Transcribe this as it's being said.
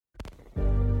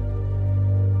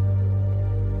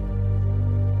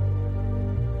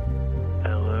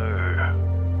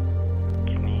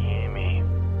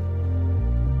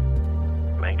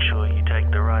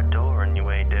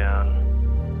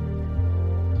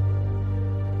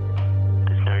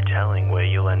telling where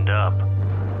you'll end up.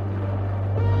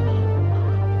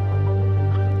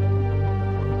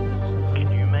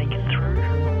 Can you make it through?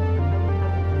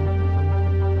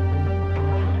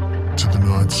 To the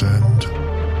night's end.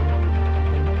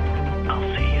 I'll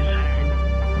see you soon.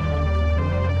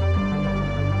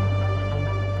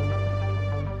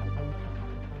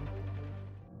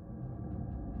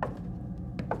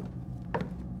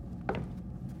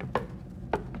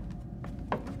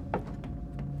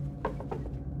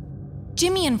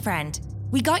 Jimmy and friend,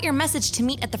 we got your message to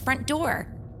meet at the front door.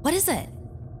 What is it?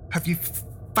 Have you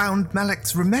found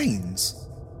Malik's remains?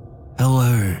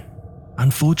 Hello.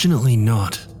 Unfortunately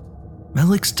not.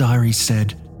 Malik's diary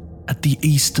said, "At the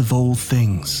east of all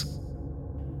things."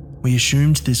 We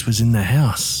assumed this was in the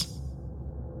house.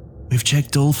 We've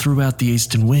checked all throughout the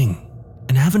eastern wing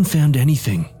and haven't found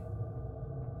anything.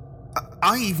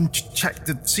 I even checked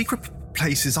the secret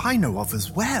places I know of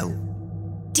as well.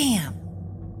 Damn.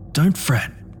 Don't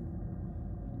fret.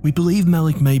 We believe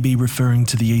Malik may be referring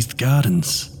to the East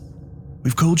Gardens.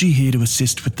 We've called you here to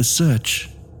assist with the search.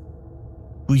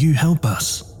 Will you help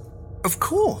us? Of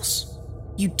course.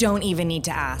 You don't even need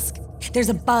to ask. There's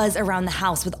a buzz around the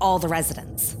house with all the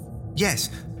residents. Yes,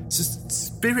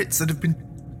 spirits that have been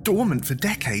dormant for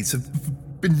decades have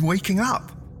been waking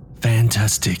up.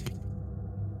 Fantastic.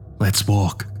 Let's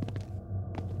walk.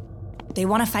 They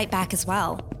want to fight back as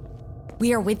well.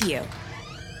 We are with you.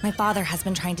 My father has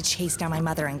been trying to chase down my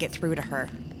mother and get through to her.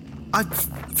 I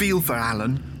feel for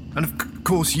Alan, and of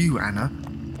course you, Anna.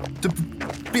 To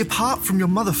be apart from your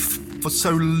mother for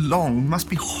so long must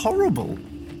be horrible.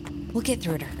 We'll get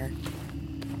through to her.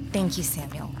 Thank you,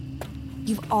 Samuel.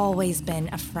 You've always been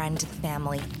a friend to the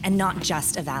family, and not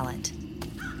just a valet.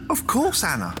 Of course,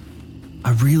 Anna.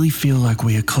 I really feel like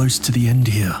we are close to the end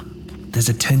here. There's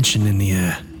a tension in the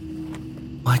air.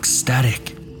 Like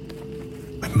static.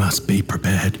 We must be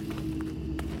prepared.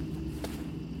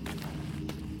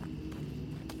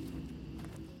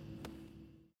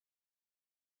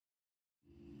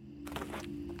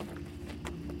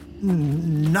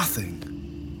 Nothing.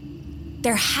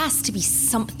 There has to be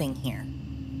something here.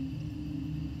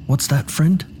 What's that,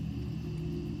 friend?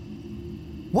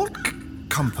 What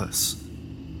compass?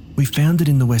 We found it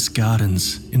in the West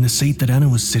Gardens, in the seat that Anna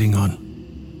was sitting on.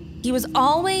 He was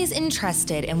always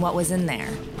interested in what was in there.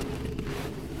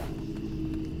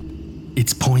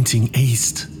 It's pointing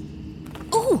east.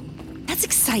 Ooh, that's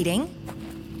exciting.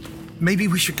 Maybe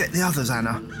we should get the others,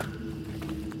 Anna.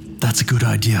 That's a good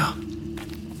idea.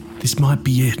 This might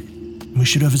be it. We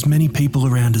should have as many people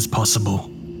around as possible.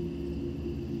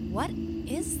 What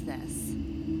is this?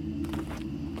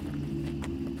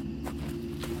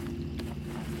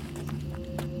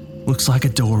 Looks like a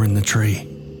door in the tree.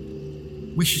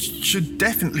 We should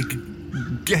definitely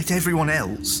get everyone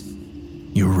else.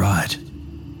 You're right.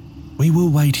 We will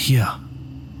wait here.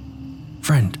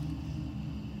 Friend,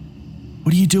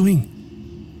 what are you doing?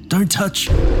 Don't touch.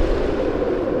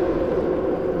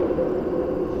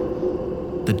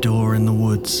 The Door in the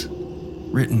Woods.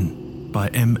 Written by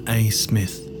M.A.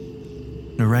 Smith.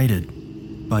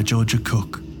 Narrated by Georgia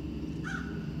Cook.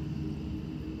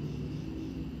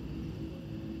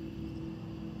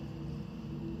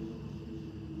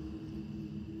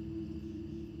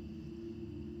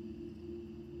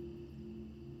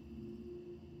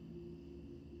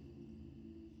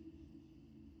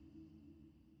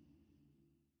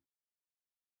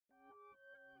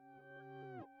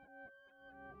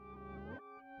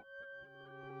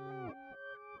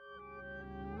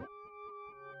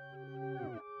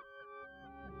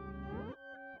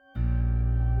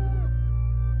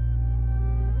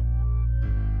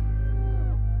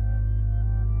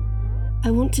 I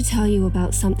want to tell you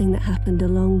about something that happened a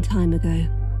long time ago.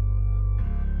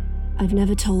 I've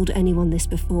never told anyone this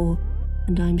before,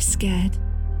 and I'm scared.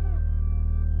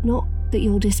 Not that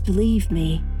you'll disbelieve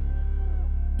me,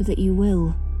 but that you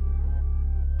will.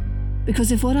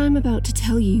 Because if what I'm about to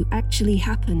tell you actually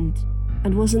happened,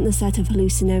 and wasn't the set of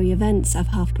hallucinatory events I've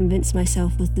half convinced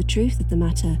myself was the truth of the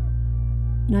matter,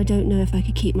 and I don't know if I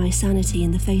could keep my sanity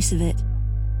in the face of it.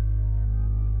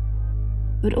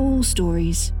 But all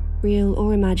stories, real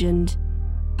or imagined,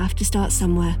 have to start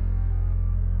somewhere.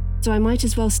 So I might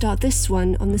as well start this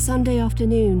one on the Sunday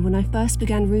afternoon when I first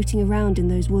began rooting around in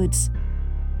those woods.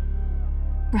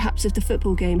 Perhaps if the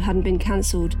football game hadn't been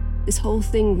cancelled, this whole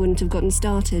thing wouldn't have gotten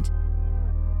started.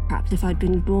 Perhaps if I'd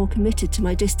been more committed to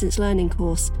my distance learning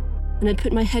course and had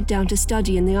put my head down to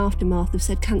study in the aftermath of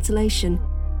said cancellation,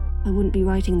 I wouldn't be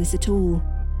writing this at all.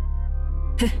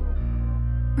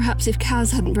 Perhaps if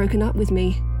Kaz hadn't broken up with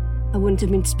me, I wouldn't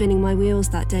have been spinning my wheels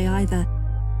that day either,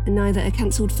 and neither a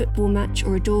cancelled football match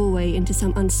or a doorway into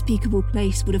some unspeakable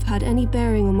place would have had any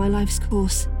bearing on my life's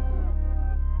course.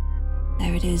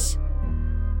 There it is.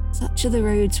 Such are the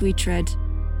roads we tread.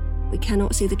 We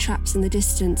cannot see the traps in the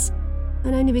distance,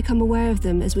 and only become aware of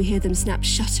them as we hear them snap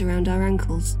shut around our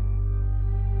ankles.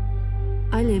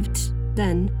 I lived,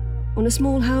 then, on a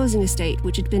small housing estate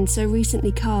which had been so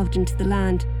recently carved into the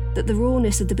land that the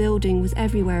rawness of the building was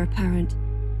everywhere apparent.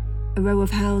 A row of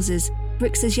houses,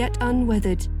 bricks as yet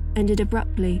unweathered, ended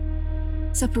abruptly,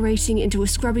 separating into a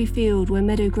scrubby field where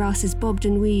meadow grasses bobbed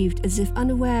and weaved as if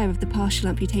unaware of the partial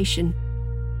amputation.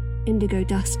 Indigo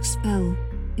dusks fell,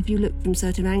 if you looked from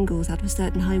certain angles out of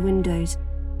certain high windows,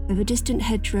 over distant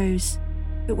hedgerows,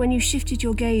 but when you shifted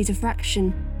your gaze a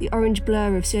fraction, the orange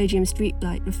blur of sodium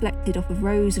streetlight reflected off of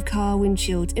rows of car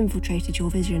windshields infiltrated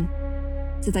your vision,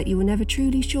 so that you were never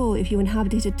truly sure if you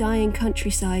inhabited a dying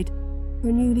countryside or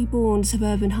a newly born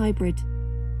suburban hybrid.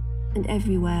 And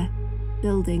everywhere,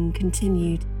 building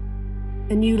continued.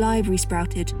 A new library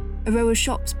sprouted, a row of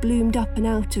shops bloomed up and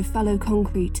out of fallow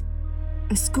concrete,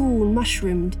 a school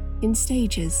mushroomed in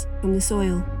stages from the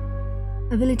soil.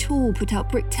 A village hall put out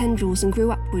brick tendrils and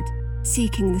grew upward,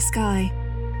 seeking the sky.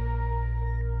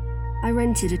 I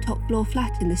rented a top-floor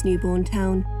flat in this newborn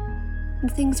town, and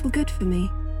things were good for me.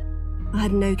 I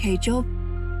had an okay job.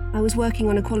 I was working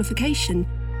on a qualification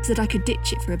so that I could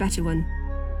ditch it for a better one,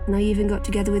 and I even got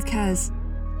together with Kaz,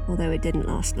 although it didn't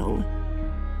last long.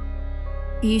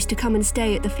 He used to come and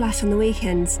stay at the flat on the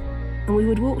weekends, and we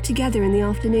would walk together in the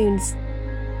afternoons,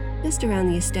 just around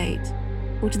the estate,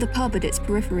 or to the pub at its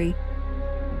periphery.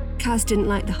 Kaz didn't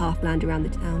like the half-land around the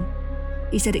town.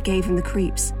 He said it gave him the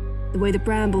creeps, the way the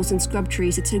brambles and scrub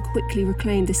trees had so quickly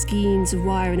reclaimed the skeins of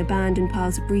wire and abandoned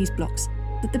piles of breeze blocks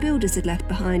that the builders had left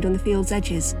behind on the field's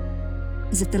edges,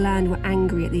 as if the land were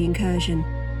angry at the incursion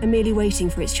and merely waiting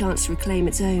for its chance to reclaim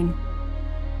its own.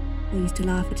 I used to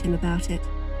laugh at him about it.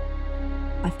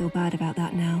 I feel bad about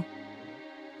that now.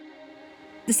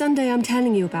 The Sunday I'm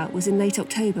telling you about was in late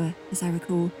October, as I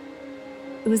recall.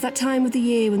 It was that time of the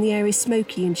year when the air is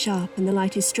smoky and sharp and the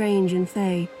light is strange and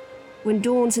fey, when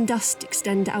dawns and dust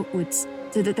extend outwards,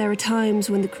 so that there are times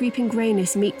when the creeping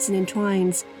greyness meets and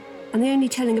entwines, and the only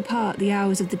telling apart the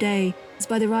hours of the day is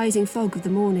by the rising fog of the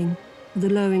morning or the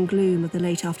lowering gloom of the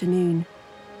late afternoon.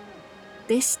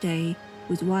 This day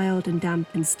was wild and damp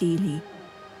and steely,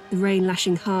 the rain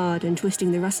lashing hard and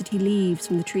twisting the russety leaves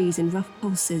from the trees in rough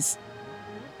pulses.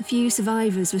 The few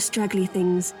survivors were straggly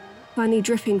things, finally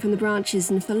dripping from the branches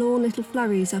in forlorn little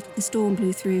flurries after the storm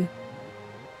blew through.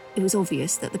 It was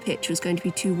obvious that the pitch was going to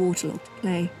be too waterlogged to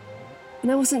play,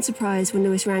 and I wasn't surprised when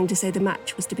Lewis rang to say the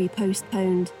match was to be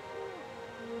postponed.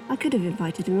 I could have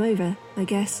invited him over, I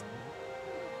guess,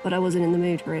 but I wasn't in the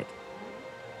mood for it.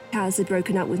 Kaz had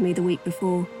broken up with me the week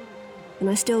before, and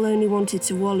I still only wanted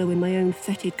to wallow in my own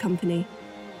fetid company.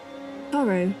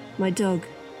 Toro, my dog,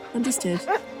 understood.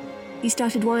 He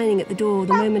started whining at the door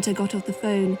the moment I got off the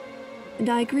phone, and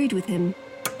I agreed with him.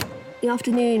 The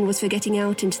afternoon was for getting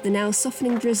out into the now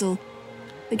softening drizzle,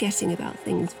 forgetting about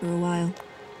things for a while.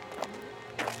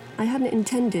 I hadn't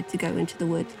intended to go into the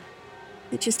wood.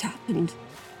 It just happened.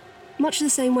 Much the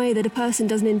same way that a person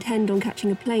doesn't intend on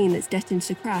catching a plane that's destined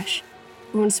to crash,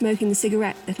 or on smoking the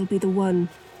cigarette that'll be the one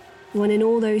in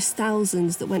all those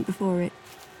thousands that went before it,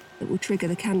 that will trigger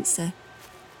the cancer.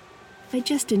 I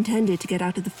just intended to get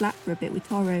out of the flat for a bit with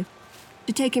Toro,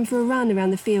 to take him for a run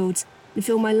around the fields and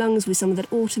fill my lungs with some of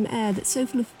that autumn air that's so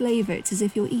full of flavour it's as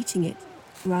if you're eating it,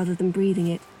 rather than breathing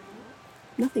it.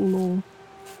 Nothing more.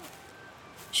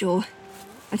 Sure,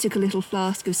 I took a little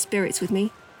flask of spirits with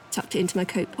me, tucked it into my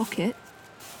coat pocket.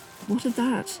 What of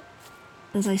that?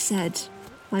 As I said,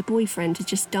 my boyfriend had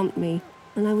just dumped me,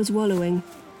 and I was wallowing.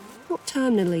 Not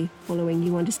terminally wallowing,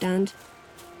 you understand.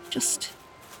 Just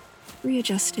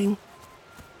readjusting.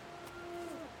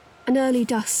 An early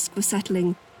dusk was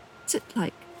settling,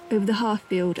 soot-like, over the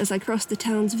half-field as I crossed the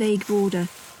town's vague border,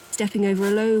 stepping over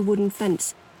a low wooden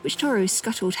fence which Toro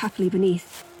scuttled happily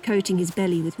beneath, coating his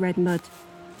belly with red mud.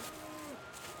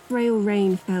 Frail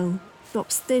rain fell,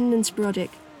 drops thin and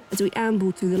sporadic, as we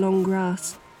ambled through the long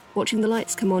grass, watching the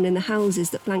lights come on in the houses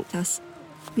that flanked us,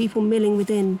 people milling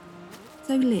within,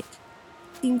 so lit,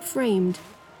 seemed framed.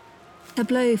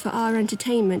 Tableau for our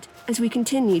entertainment as we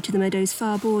continued to the meadow's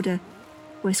far border,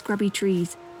 where scrubby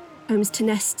trees, homes to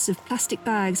nests of plastic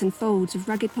bags and folds of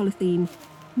ragged polythene,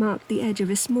 marked the edge of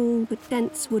a small but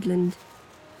dense woodland.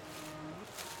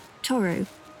 Toro,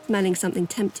 smelling something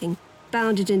tempting,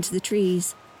 bounded into the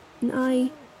trees, and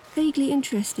I, vaguely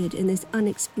interested in this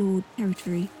unexplored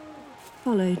territory,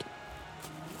 followed.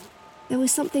 There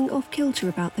was something off-kilter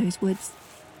about those woods,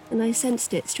 and I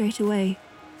sensed it straight away.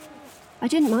 I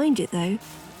didn't mind it though,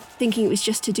 thinking it was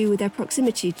just to do with their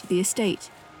proximity to the estate,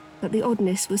 but the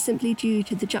oddness was simply due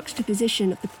to the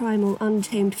juxtaposition of the primal,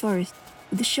 untamed forest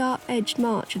with the sharp-edged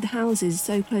march of the houses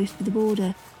so close to the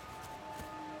border.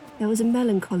 There was a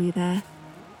melancholy there,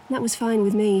 and that was fine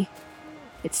with me.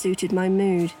 It suited my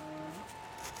mood.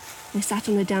 I sat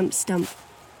on a damp stump,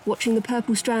 watching the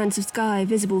purple strands of sky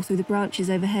visible through the branches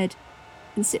overhead,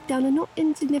 and sipped down a not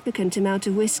insignificant amount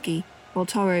of whiskey while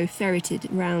Toro ferreted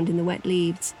around in the wet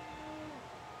leaves.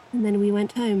 And then we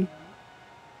went home.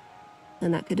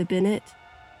 And that could have been it.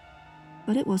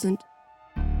 But it wasn't.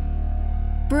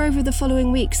 For over the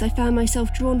following weeks, I found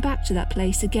myself drawn back to that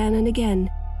place again and again.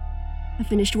 I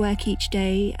finished work each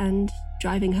day and,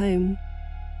 driving home,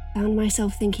 found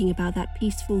myself thinking about that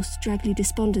peaceful, straggly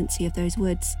despondency of those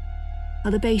woods, how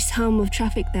the bass hum of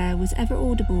traffic there was ever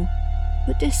audible,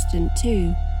 but distant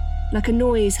too, like a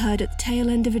noise heard at the tail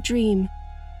end of a dream.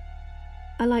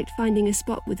 I liked finding a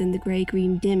spot within the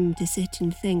grey-green dim to sit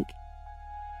and think.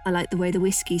 I liked the way the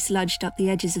whiskey sludged up the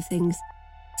edges of things,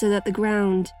 so that the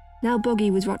ground, now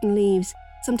boggy with rotten leaves,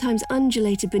 sometimes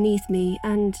undulated beneath me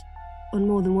and, on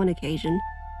more than one occasion,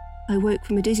 I woke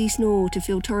from a dizzy snore to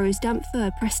feel Toro's damp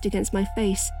fur pressed against my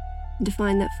face and to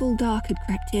find that full dark had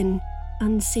crept in,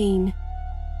 unseen.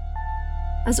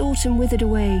 As autumn withered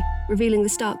away, revealing the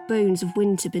stark bones of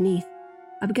winter beneath,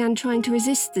 I began trying to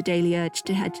resist the daily urge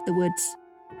to head to the woods.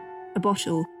 A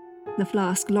bottle, the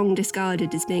flask long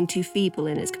discarded as being too feeble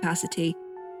in its capacity,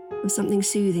 was something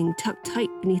soothing tucked tight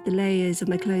beneath the layers of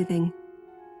my clothing.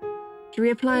 To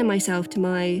reapply myself to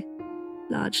my,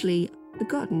 largely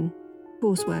forgotten,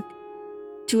 coursework,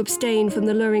 to abstain from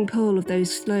the luring pull of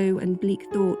those slow and bleak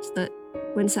thoughts that,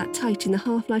 when sat tight in the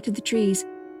half-light of the trees,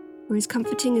 were as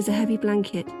comforting as a heavy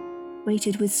blanket,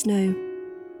 weighted with snow.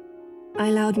 I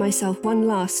allowed myself one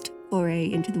last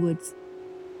foray into the woods.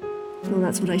 Well,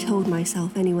 that's what I told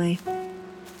myself anyway.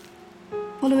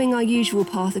 Following our usual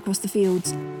path across the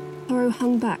fields, Toro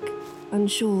hung back,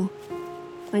 unsure.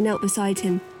 I knelt beside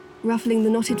him, ruffling the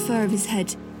knotted fur of his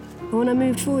head, and when I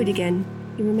moved forward again,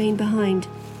 he remained behind,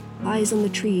 eyes on the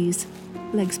trees,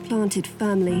 legs planted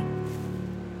firmly.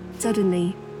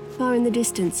 Suddenly, far in the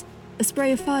distance, a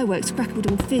spray of fireworks crackled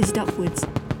and fizzed upwards,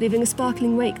 leaving a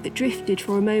sparkling wake that drifted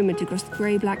for a moment across the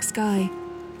grey-black sky.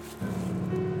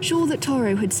 Sure that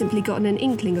Toro had simply gotten an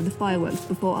inkling of the fireworks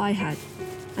before I had,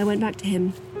 I went back to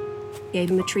him, gave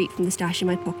him a treat from the stash in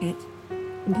my pocket,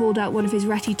 and pulled out one of his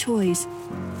ratty toys.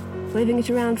 Waving it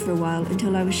around for a while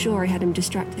until I was sure I had him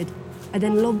distracted, I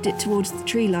then lobbed it towards the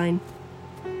tree line.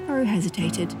 Toro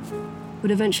hesitated, but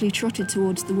eventually trotted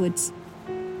towards the woods,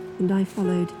 and I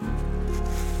followed.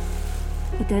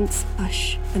 A dense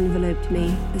hush enveloped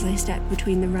me as I stepped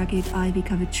between the ragged,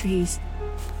 ivy-covered trees.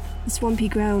 The swampy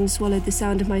ground swallowed the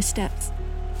sound of my steps,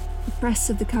 the press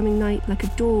of the coming night like a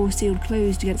door sealed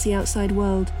closed against the outside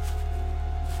world.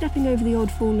 Stepping over the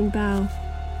odd fallen bough,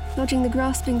 dodging the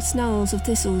grasping snarls of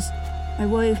thistles, I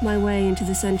wove my way into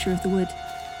the centre of the wood.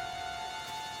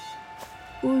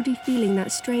 Already feeling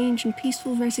that strange and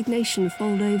peaceful resignation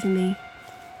fold over me.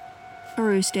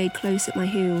 Toro stayed close at my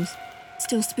heels,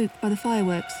 still spooked by the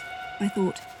fireworks, I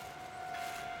thought.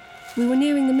 We were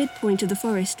nearing the midpoint of the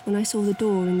forest when I saw the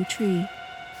door in the tree.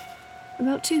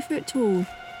 About 2 foot tall,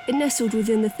 it nestled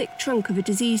within the thick trunk of a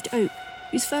diseased oak,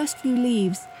 whose first few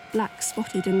leaves, black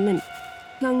spotted and limp,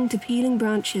 clung to peeling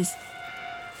branches.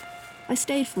 I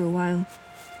stayed for a while,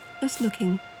 just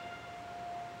looking.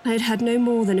 I had had no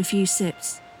more than a few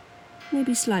sips,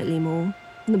 maybe slightly more,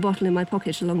 and the bottle in my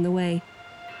pocket along the way.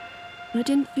 But I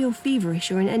didn't feel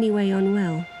feverish or in any way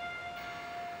unwell.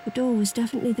 The door was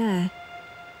definitely there.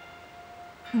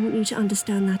 I want you to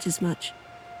understand that as much.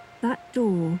 That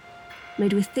door,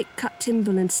 made with thick-cut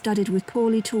timber and studded with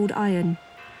poorly tooled iron,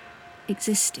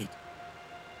 existed.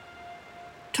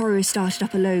 Toro started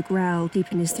up a low growl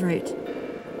deep in his throat.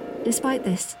 Despite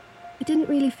this, I didn't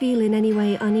really feel in any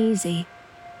way uneasy.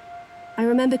 I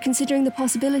remember considering the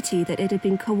possibility that it had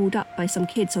been cobbled up by some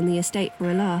kids on the estate for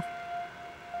a laugh.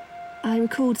 I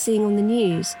recalled seeing on the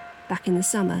news, back in the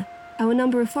summer, how a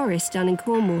number of forests down in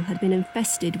Cornwall had been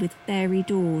infested with fairy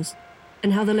doors,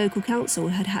 and how the local council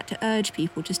had had to urge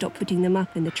people to stop putting them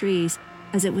up in the trees,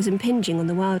 as it was impinging on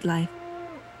the wildlife.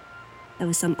 There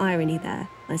was some irony there,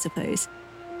 I suppose.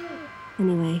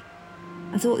 Anyway,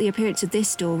 I thought the appearance of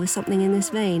this door was something in this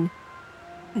vein.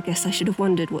 I guess I should have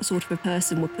wondered what sort of a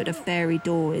person would put a fairy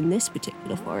door in this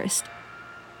particular forest.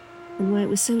 And why it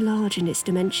was so large in its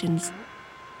dimensions.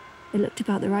 It looked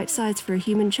about the right size for a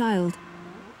human child.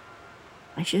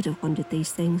 I should have wondered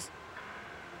these things.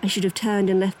 I should have turned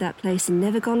and left that place and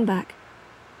never gone back.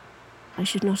 I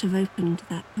should not have opened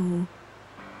that door.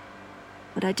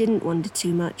 but I didn't wonder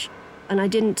too much, and I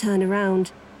didn't turn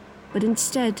around, but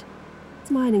instead,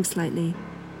 smiling slightly,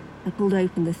 I pulled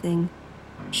open the thing,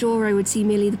 sure I would see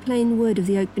merely the plain wood of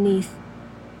the oak beneath,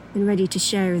 and ready to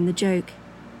share in the joke.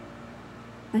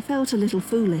 I felt a little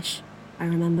foolish, I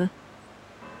remember.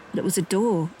 But it was a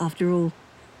door, after all,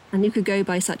 and who could go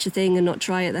by such a thing and not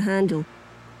try at the handle?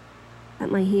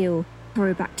 At my heel,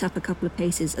 Toro backed up a couple of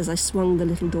paces as I swung the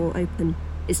little door open,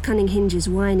 its cunning hinges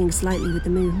whining slightly with the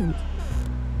movement.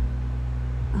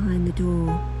 Behind the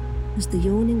door was the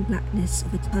yawning blackness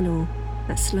of a tunnel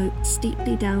that sloped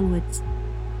steeply downwards.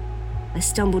 I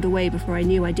stumbled away before I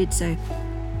knew I did so.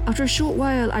 After a short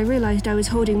while, I realized I was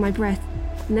holding my breath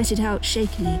and let it out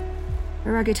shakily,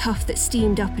 a ragged huff that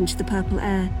steamed up into the purple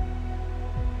air.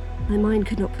 My mind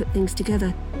could not put things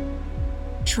together.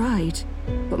 Tried,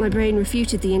 but my brain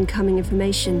refuted the incoming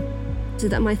information, so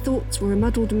that my thoughts were a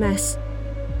muddled mess.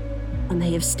 I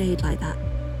may have stayed like that,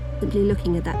 simply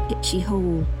looking at that pitchy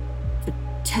hole for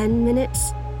 10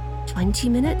 minutes, 20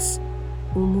 minutes,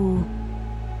 or more.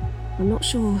 I'm not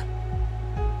sure.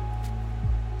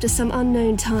 After some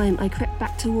unknown time, I crept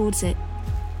back towards it.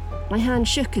 My hand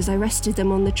shook as I rested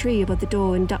them on the tree above the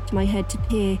door and ducked my head to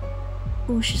peer,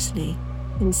 cautiously,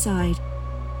 inside.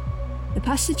 The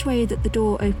passageway that the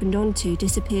door opened onto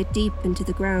disappeared deep into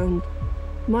the ground,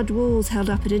 mud walls held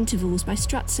up at intervals by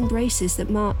struts and braces that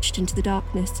marched into the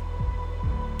darkness.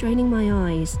 Draining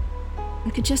my eyes, I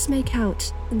could just make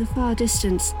out, in the far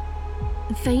distance,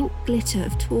 a faint glitter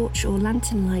of torch or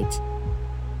lantern light.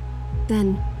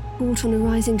 Then, caught on a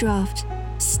rising draught,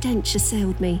 stench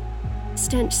assailed me.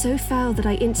 Stench so foul that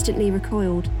I instantly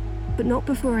recoiled, but not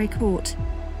before I caught,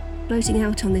 floating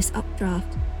out on this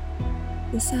updraft,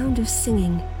 the sound of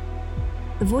singing.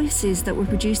 The voices that were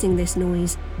producing this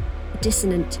noise, a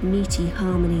dissonant, meaty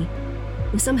harmony,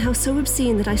 were somehow so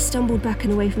obscene that I stumbled back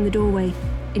and away from the doorway,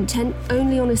 intent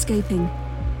only on escaping,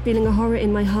 feeling a horror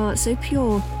in my heart so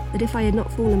pure that if I had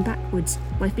not fallen backwards,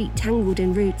 my feet tangled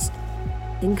in roots,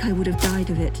 I think I would have died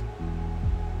of it.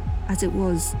 As it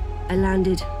was, I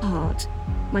landed hard,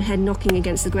 my head knocking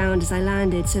against the ground as I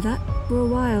landed, so that, for a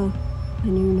while, I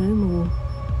knew no more.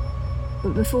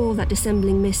 But before that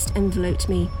dissembling mist enveloped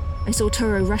me, I saw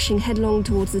Toro rushing headlong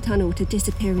towards the tunnel to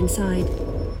disappear inside,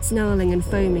 snarling and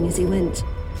foaming as he went.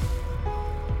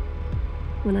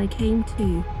 When I came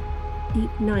to,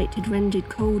 deep night had rendered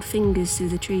cold fingers through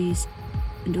the trees,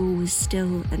 and all was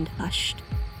still and hushed.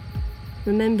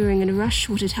 Remembering in a rush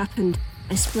what had happened,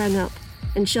 I sprang up,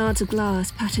 and shards of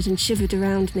glass pattered and shivered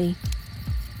around me.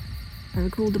 I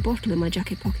recalled the bottle in my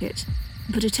jacket pocket,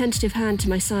 and put a tentative hand to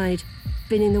my side,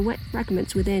 feeling the wet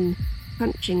fragments within,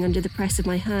 crunching under the press of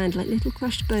my hand like little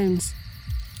crushed bones.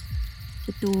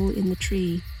 The door in the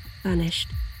tree vanished.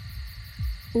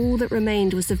 All that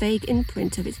remained was the vague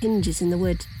imprint of its hinges in the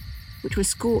wood, which were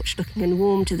scorched-looking and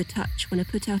warm to the touch when I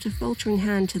put out a faltering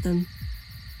hand to them.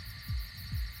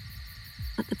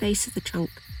 At the base of the trunk,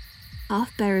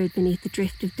 half buried beneath the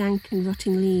drift of dank and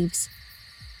rotting leaves,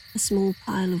 a small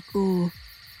pile of gore.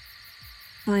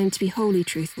 If I am to be wholly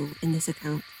truthful in this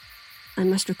account, I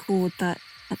must record that,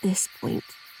 at this point,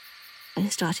 I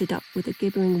started up with a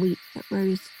gibbering weep that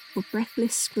rose to a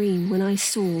breathless scream when I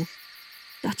saw,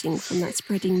 jutting from that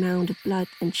spreading mound of blood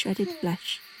and shredded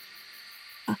flesh,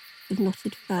 tufts of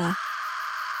knotted fur,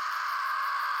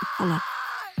 the collar.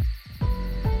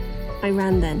 I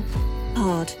ran then,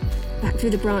 hard, back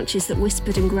through the branches that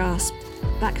whispered and grasped,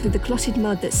 back through the clotted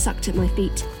mud that sucked at my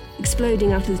feet,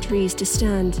 exploding out of the trees to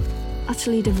stand,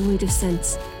 utterly devoid of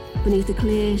sense, beneath a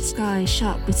clear sky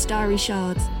sharp with starry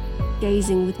shards,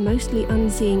 gazing with mostly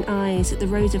unseeing eyes at the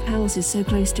rows of houses so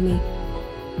close to me.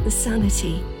 The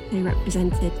sanity they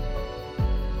represented,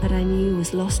 that I knew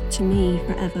was lost to me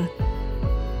forever.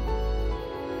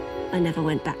 I never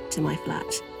went back to my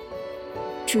flat.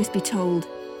 Truth be told,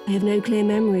 I have no clear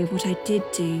memory of what I did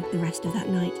do the rest of that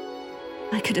night.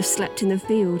 I could have slept in the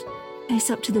field, face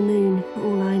up to the moon, for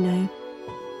all I know.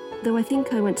 Though I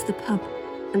think I went to the pub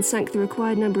and sank the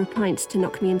required number of pints to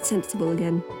knock me insensible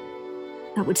again.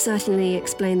 That would certainly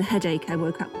explain the headache I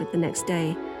woke up with the next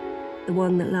day, the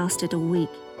one that lasted a week.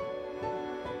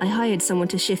 I hired someone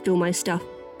to shift all my stuff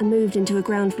and moved into a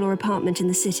ground floor apartment in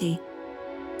the city,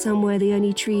 somewhere the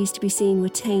only trees to be seen were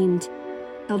tamed,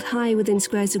 held high within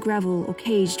squares of gravel or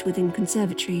caged within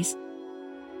conservatories.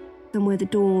 Somewhere the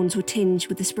dawns were tinged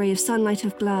with the spray of sunlight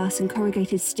of glass and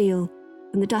corrugated steel,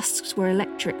 and the dusks were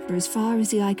electric for as far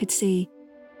as the eye could see.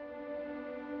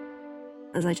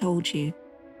 As I told you,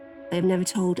 I have never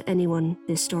told anyone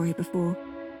this story before.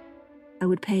 I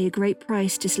would pay a great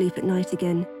price to sleep at night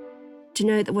again, to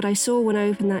know that what I saw when I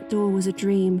opened that door was a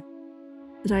dream,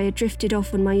 that I had drifted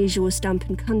off on my usual stump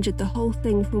and conjured the whole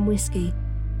thing from whiskey,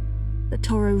 that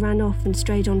Toro ran off and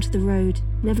strayed onto the road,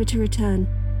 never to return,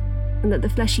 and that the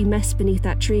fleshy mess beneath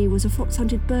that tree was a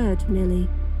fox-hunted bird, merely.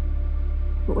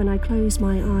 But when I close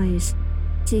my eyes,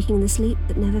 seeking the sleep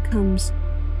that never comes,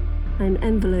 I am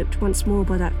enveloped once more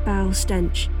by that foul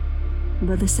stench, and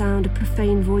by the sound of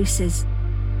profane voices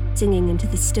singing into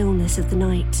the stillness of the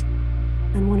night.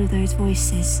 And one of those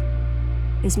voices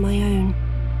is my own.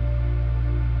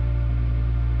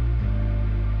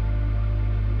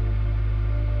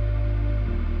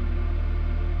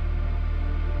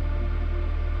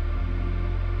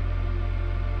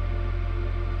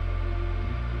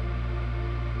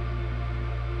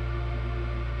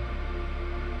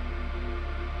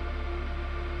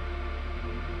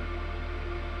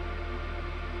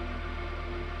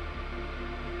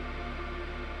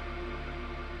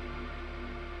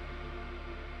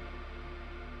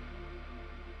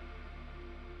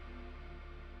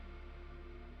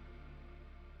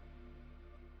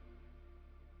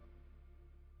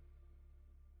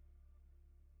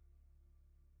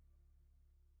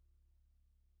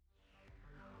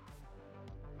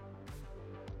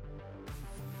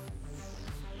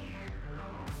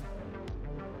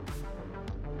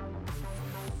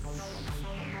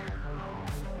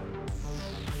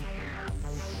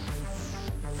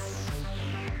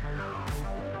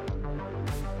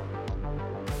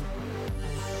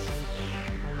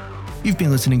 You've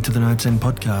been listening to the Night's End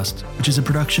podcast, which is a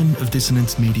production of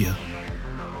Dissonance Media.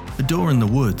 The Door in the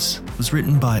Woods was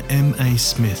written by M.A.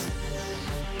 Smith.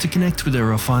 To connect with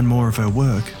her or find more of her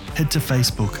work, head to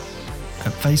Facebook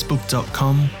at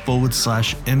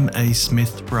facebook.com/M.A.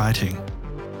 Smith Writing,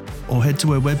 or head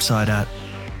to her website at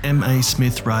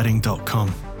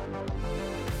masmithwriting.com.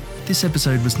 This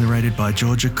episode was narrated by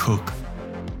Georgia Cook.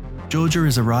 Georgia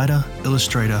is a writer,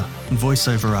 illustrator, and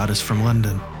voiceover artist from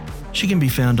London. She can be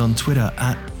found on Twitter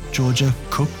at Georgia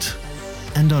Cooked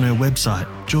and on her website,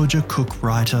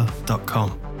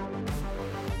 georgiacookwriter.com.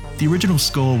 The original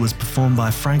score was performed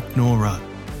by Frank Norah.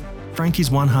 Frank is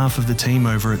one half of the team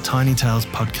over at Tiny Tales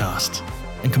Podcast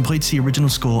and completes the original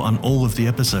score on all of the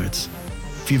episodes.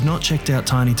 If you've not checked out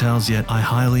Tiny Tales yet, I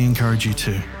highly encourage you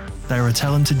to. They are a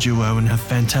talented duo and have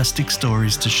fantastic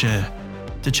stories to share.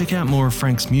 To check out more of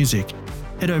Frank's music,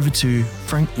 head over to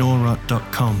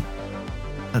franknorot.com.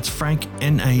 That's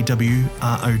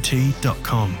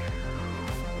franknawrot.com.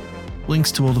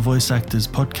 Links to all the voice actors,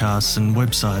 podcasts and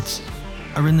websites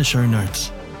are in the show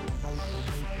notes.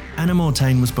 Anna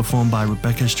Mortain was performed by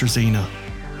Rebecca Strazina,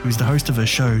 who is the host of her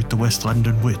show, The West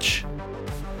London Witch.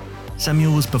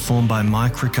 Samuel was performed by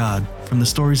Mike Ricard from the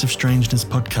Stories of Strangeness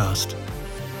podcast.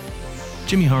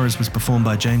 Jimmy Horrors was performed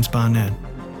by James Barnett.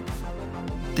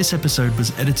 This episode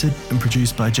was edited and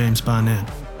produced by James Barnett.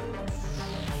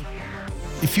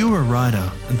 If you're a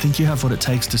writer and think you have what it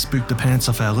takes to spook the pants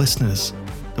off our listeners,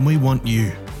 then we want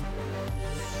you.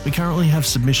 We currently have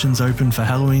submissions open for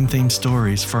Halloween-themed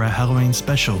stories for our Halloween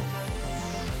special.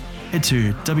 Head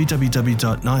to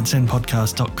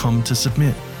www.nightsendpodcast.com to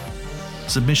submit.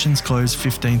 Submissions close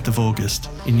 15th of August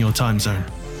in your time zone.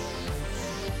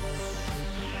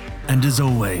 And as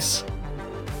always,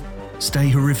 stay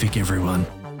horrific, everyone.